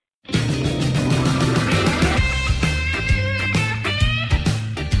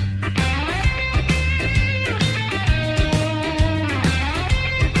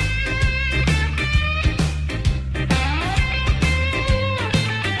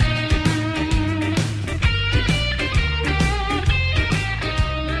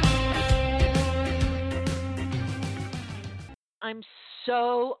I'm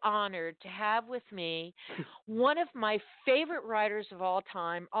so honored to have with me one of my favorite writers of all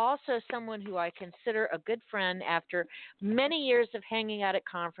time, also someone who I consider a good friend after many years of hanging out at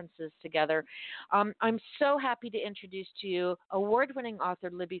conferences together. I'm so happy to introduce to you award-winning author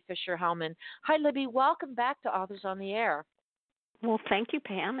Libby Fischer Hellmann. Hi, Libby. Welcome back to Authors on the Air. Well, thank you,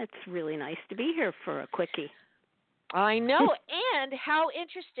 Pam. It's really nice to be here for a quickie. I know, and how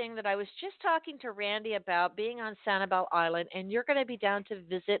interesting that I was just talking to Randy about being on Sanibel Island, and you're going to be down to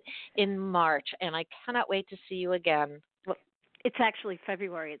visit in March, and I cannot wait to see you again. Well, it's actually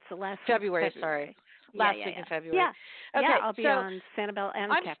February. It's the last February, week of February. sorry. Last week in February. Yeah, okay, I'll be on Sanibel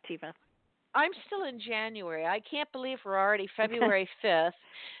and Captiva. I'm still in January. I can't believe we're already February 5th.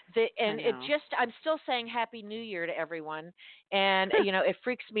 I'm still saying Happy New Year to everyone. And, it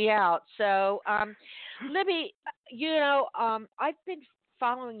freaks me out. So, Libby, I've been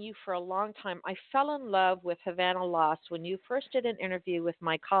following you for a long time. I fell in love with Havana Lost when you first did an interview with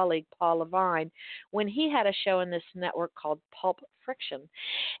my colleague, Paul Levine, when he had a show in this network called Pulp Friction.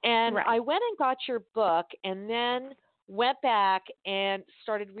 And right. I went and got your book and then went back and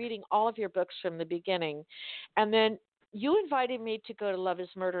started reading all of your books from the beginning. And then you invited me to go to Love is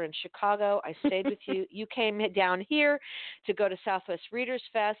Murder in Chicago. I stayed with you. You came down here to go to Southwest Readers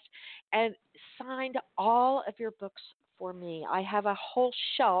Fest and signed all of your books for me. I have a whole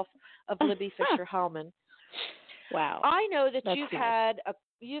shelf of Libby Fischer Hellmann. Wow. I know that That's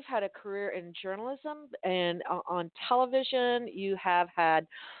you've had a career in journalism and on television. You have had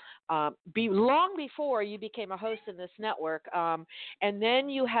long before you became a host in this network. And then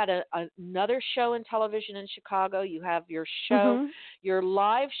you had another show in television in Chicago. You have your show, your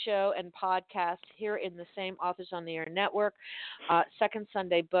live show and podcast here in the same Authors on the Air network, Second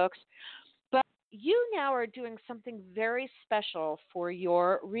Sunday Books. But you now are doing something very special for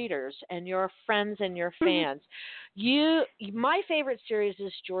your readers and your friends and your fans. My favorite series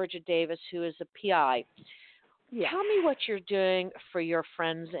is Georgia Davis, who is a PI. Yes. Tell me what you're doing for your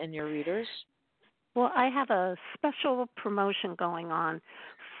friends and your readers. Well, I have a special promotion going on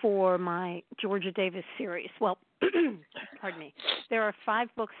for my Georgia Davis series. Well, pardon me. There are 5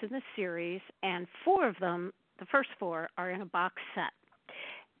 books in the series, and 4 of them, the first 4, are in a box set.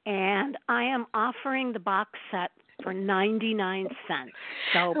 And I am offering the box set for 99 cents.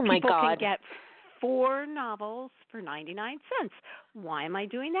 So people can get 4 novels for 99 cents. Why am I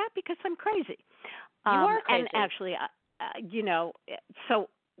doing that? Because I'm crazy. You are crazy. And actually, so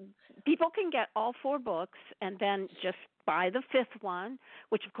people can get all 4 books and then just buy the 5th one,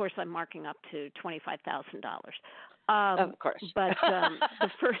 which, of course, I'm marking up to $25,000. Of course. But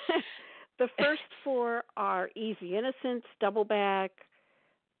the first 4 are Easy Innocence, Double Back,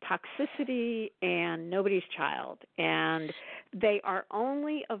 Toxicity, and Nobody's Child. And they are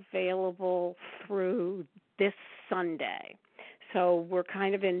only available through this Sunday. So we're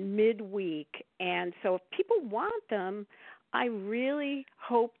kind of in midweek, and so if people want them, I really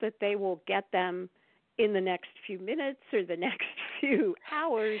hope that they will get them in the next few minutes or the next few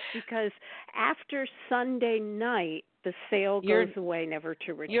hours, because after Sunday night, the sale goes away, never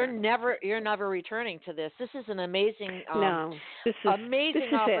to return. You're never returning to this. This is an amazing, this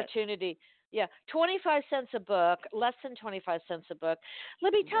is opportunity. It. Yeah, 25 cents a book, less than 25 cents a book.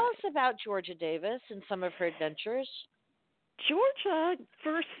 Libby, tell us about Georgia Davis and some of her adventures. Georgia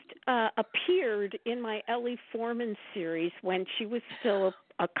first appeared in my Ellie Foreman series when she was still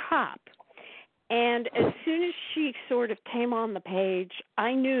a cop. And as soon as she sort of came on the page,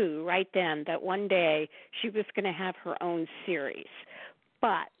 I knew right then that one day she was going to have her own series.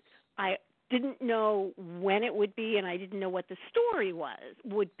 But I didn't know when it would be, and I didn't know what the story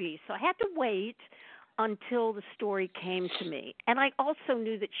would be. So I had to wait until the story came to me. And I also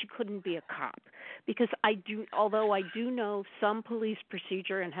knew that she couldn't be a cop, because although I do know some police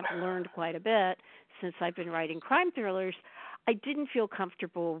procedure and have learned quite a bit since I've been writing crime thrillers, I didn't feel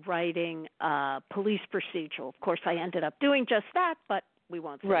comfortable writing police procedural. Of course, I ended up doing just that, but we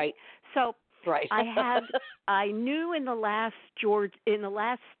won't say. Right. So right. I knew in the last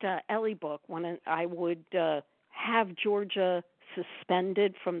Ellie book, when I would have Georgia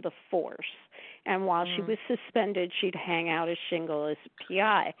suspended from the force. And while she was suspended, she'd hang out a shingle as a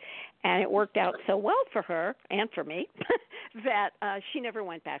PI. And it worked out so well for her and for me that she never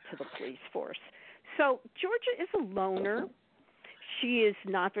went back to the police force. So Georgia is a loner. She is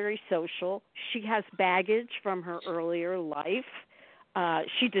not very social. She has baggage from her earlier life.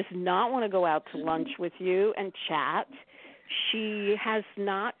 She does not want to go out to lunch with you and chat. She has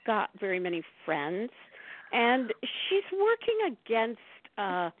not got very many friends. And she's working against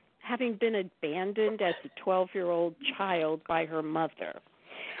having been abandoned as a 12-year-old child by her mother.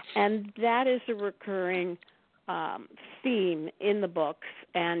 And that is a recurring theme in the books,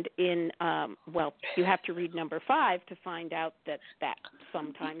 and in you have to read number 5 to find out that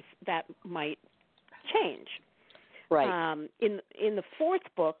sometimes that might change. Right. In the 4th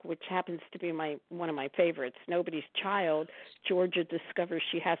book, which happens to be one of my favorites, Nobody's Child, Georgia discovers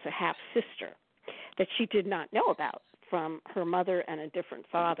she has a half sister that she did not know about from her mother and a different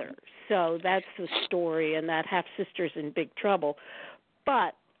father. So that's the story, and that half sister's in big trouble.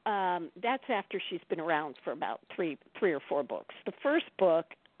 But that's after she's been around for about three or four books. The first book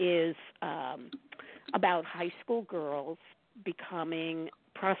is about high school girls becoming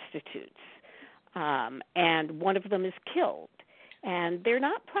prostitutes, and one of them is killed. And they're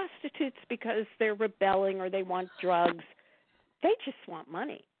not prostitutes because they're rebelling or they want drugs. They just want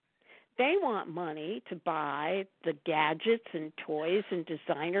money. They want money to buy the gadgets and toys and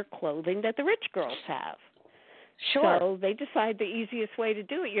designer clothing that the rich girls have. Sure. So they decide the easiest way to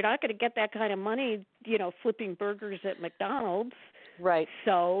do it. You're not going to get that kind of money, flipping burgers at McDonald's. Right.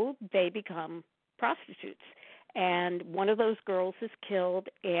 So they become prostitutes. And one of those girls is killed,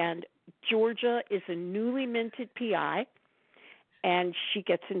 and Georgia is a newly minted PI, and she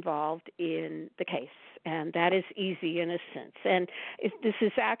gets involved in the case. And that is easy innocence. And this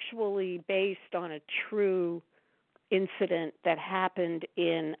is actually based on a true incident that happened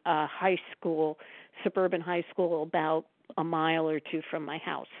in a suburban high school about a mile or two from my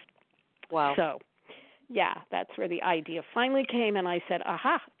house. Wow. So, yeah, that's where the idea finally came, and I said,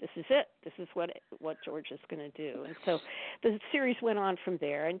 aha, this is it. This is what Georgia's going to do. And so the series went on from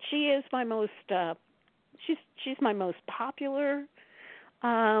there, and she is my most she's my most popular.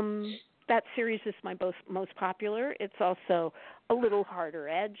 That series is my most popular. It's also a little harder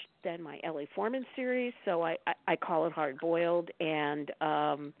edged than my Ellie Foreman series, so I call it hard boiled. And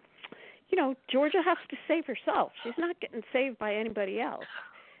Georgia has to save herself. She's not getting saved by anybody else.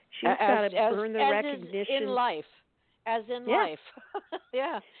 She's got to earn the recognition in life. As in yeah. life.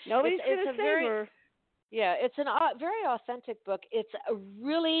 Yeah. Nobody's going to save her. Yeah, it's a very authentic book. It's a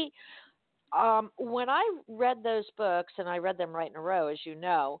really when I read those books, and I read them right in a row, as you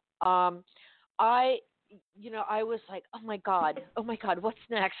know, I was like, oh my God, what's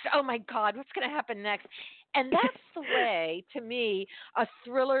next? Oh my God, what's going to happen next? And that's the way, to me, a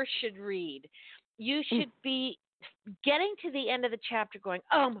thriller should read. You should be getting to the end of the chapter going,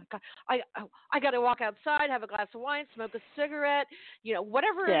 oh my God, I got to walk outside, have a glass of wine, smoke a cigarette,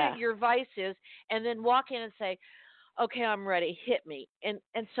 whatever your vice is, and then walk in and say, okay, I'm ready, hit me. And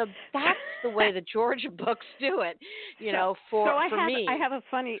so that's the way the Georgia books do it, for me. I have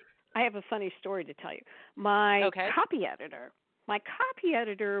a funny story to tell you. My copy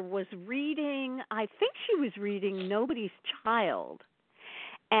editor was reading, I think she was reading Nobody's Child.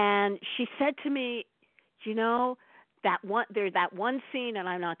 And she said to me, there's that one scene, and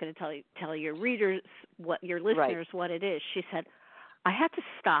I'm not going to tell your readers, your listeners, what it is. She said, I had to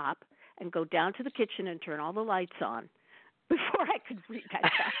stop and go down to the kitchen and turn all the lights on before I could read that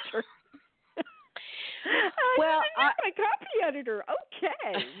chapter. Well, my copy editor.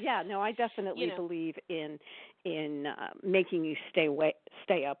 Okay, yeah, no, I definitely believe in making you stay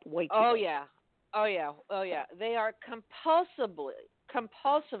up way too late. Oh yeah. They are compulsively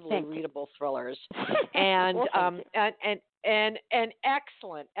readable thrillers, and and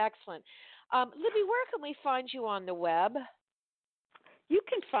excellent. Libby, where can we find you on the web? You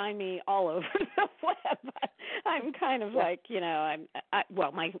can find me all over the web. I'm kind of like,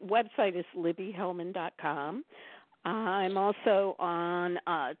 my website is LibbyHellmann.com. I'm also on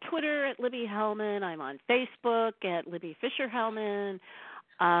Twitter at Libby Hellmann. I'm on Facebook at Libby Fischer Hellmann.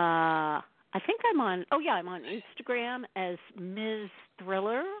 I think I'm on Instagram as Ms.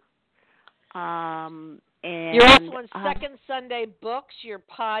 Thriller. And you're also on Second Sunday Books, your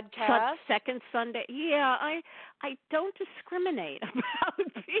podcast. Second Sunday. Yeah, I don't discriminate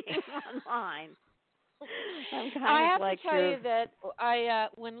about being online. I have to tell you that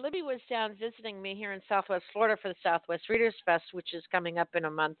when Libby was down visiting me here in Southwest Florida for the Southwest Readers Fest, which is coming up in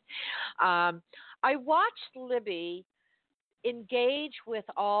a month, I watched Libby engage with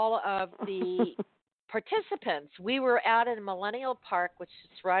all of the participants. We were out in Millennial Park, which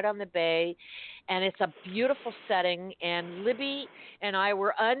is right on the bay, and it's a beautiful setting, and Libby and I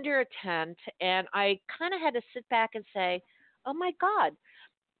were under a tent, and I kind of had to sit back and say, oh my God,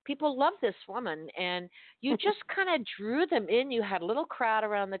 people love this woman, and you just kind of drew them in. You had a little crowd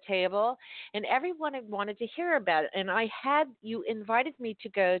around the table, and everyone wanted to hear about it, and you invited me to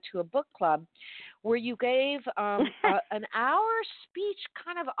go to a book club where you gave an hour speech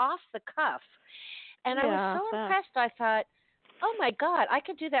kind of off the cuff. And I was so impressed. I thought, oh my God, I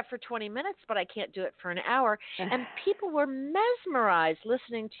could do that for 20 minutes, but I can't do it for an hour. And people were mesmerized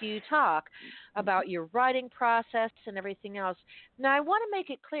listening to you talk about your writing process and everything else. Now, I want to make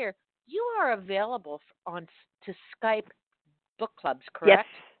it clear, you are available to Skype book clubs, correct?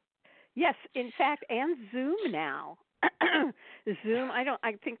 Yes, in fact, and Zoom now. Zoom,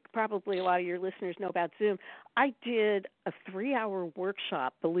 I think probably a lot of your listeners know about Zoom. I did a 3-hour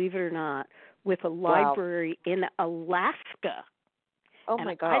workshop, believe it or not, with a library in Alaska. Oh and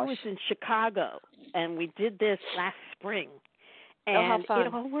my gosh. I was in Chicago, and we did this last spring. And how fun.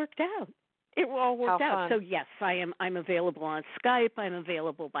 it all worked out. It all worked out. Fun. So yes, I'm available on Skype. I'm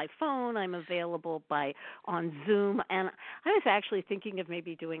available by phone. I'm available on Zoom. And I was actually thinking of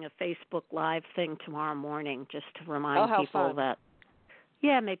maybe doing a Facebook Live thing tomorrow morning, just to remind people fun. that.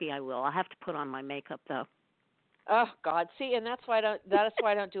 Yeah, maybe I will. I'll have to put on my makeup though. Oh God, see, and that's why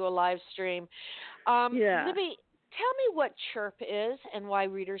I don't do a live stream. Yeah. Libby, tell me what Chirp is and why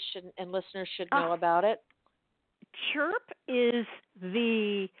readers and listeners should know about it. Chirp is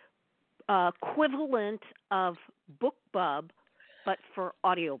the equivalent of BookBub, but for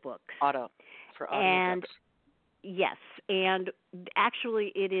audiobooks. For audiobooks. And yes, and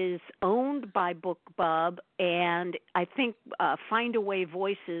actually it is owned by BookBub, and I think Findaway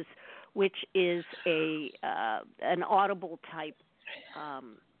Voices, which is an Audible type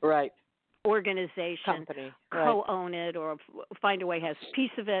organization, company, co-own it, or Findaway has a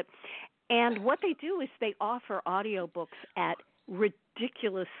piece of it. And what they do is they offer audiobooks at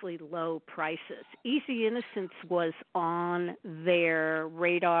ridiculously low prices. Easy Innocence was on their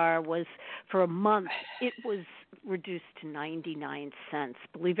radar. Was for a month. It was reduced to 99 cents.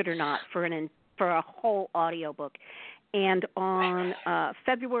 Believe it or not, for a whole audiobook. And on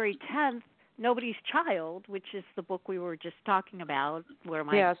February 10th, Nobody's Child, which is the book we were just talking about, where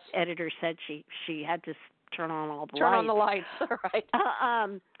my editor said she had to turn on all the lights. Turn on the lights,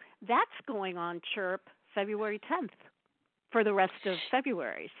 right? That's going on Chirp February 10th. For the rest of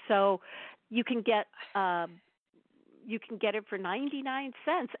February, so you can get it for 99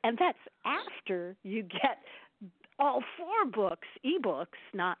 cents, and that's after you get all 4 books, ebooks,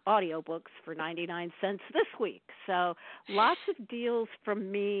 not audiobooks, for 99 cents this week. So lots of deals from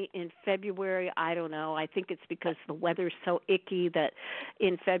me in February. I don't know. I think it's because the weather's so icky that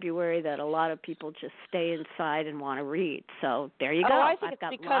in February that a lot of people just stay inside and want to read. So there you go. I think I've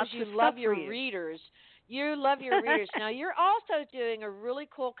got because lots you of love stuff your for you. readers. You love your readers. Now, you're also doing a really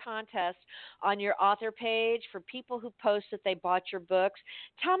cool contest on your author page for people who post that they bought your books.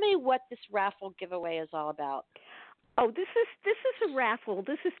 Tell me what this raffle giveaway is all about. Oh, this is a raffle.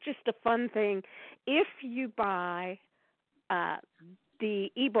 This is just a fun thing. If you buy the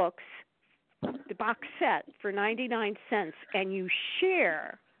ebooks, the box set for 99 cents, and you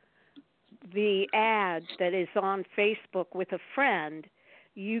share the ad that is on Facebook with a friend,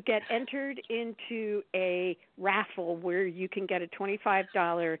 you get entered into a raffle where you can get a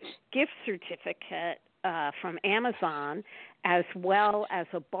 $25 gift certificate from Amazon, as well as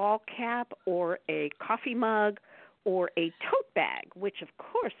a ball cap or a coffee mug or a tote bag, which, of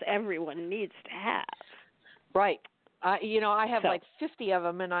course, everyone needs to have. Right. I have like 50 of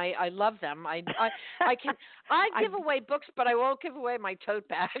them, and I love them. I give away books, but I won't give away my tote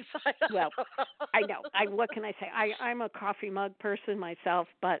bags. Well, I know. What can I say? I'm a coffee mug person myself,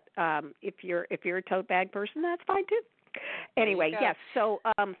 but if you're a tote bag person, that's fine too. Anyway, yes. So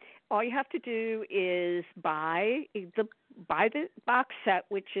all you have to do is buy the box set,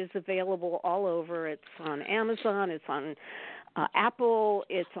 which is available all over. It's on Amazon. It's on Apple.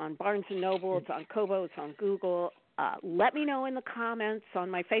 It's on Barnes & Noble. It's on Kobo. It's on Google. Let me know in the comments on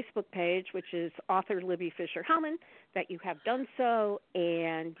my Facebook page, which is author Libby Fischer Hellmann, that you have done so,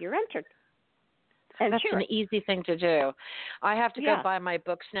 and you're entered. And that's an easy thing to do. I have to go buy my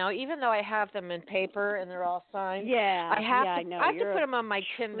books now, even though I have them in paper and they're all signed. Yeah, I have I know. I have to put them on my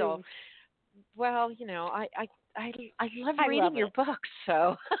Kindle. Well, I love reading your books,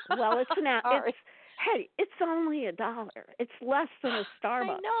 so. Well, it's it's only $1. It's less than a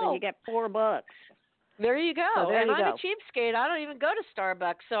Starbucks, and you get 4 books. There you go. So I'm a cheapskate. I don't even go to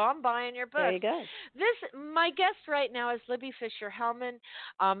Starbucks, so I'm buying your books. There you go. My guest right now is Libby Fischer Hellmann.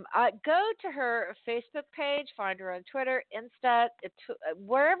 Go to her Facebook page, find her on Twitter, Insta,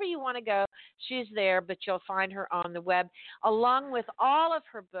 wherever you want to go. She's there, but you'll find her on the web, along with all of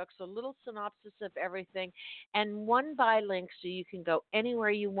her books, a little synopsis of everything, and one buy link so you can go anywhere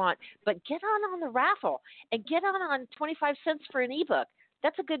you want. But get on the raffle and get on 25 cents for an ebook.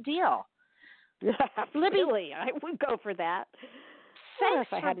 That's a good deal. Libby, I would go for that. Thanks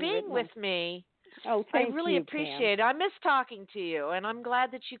for being with me. Oh, thank you. I really appreciate it. I miss talking to you, and I'm glad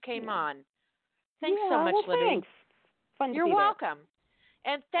that you came on. Thanks so much, Libby. Thanks. Fun to You're be there. welcome.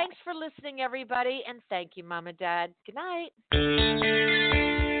 And thanks for listening, everybody. And thank you, Mom and Dad. Good night.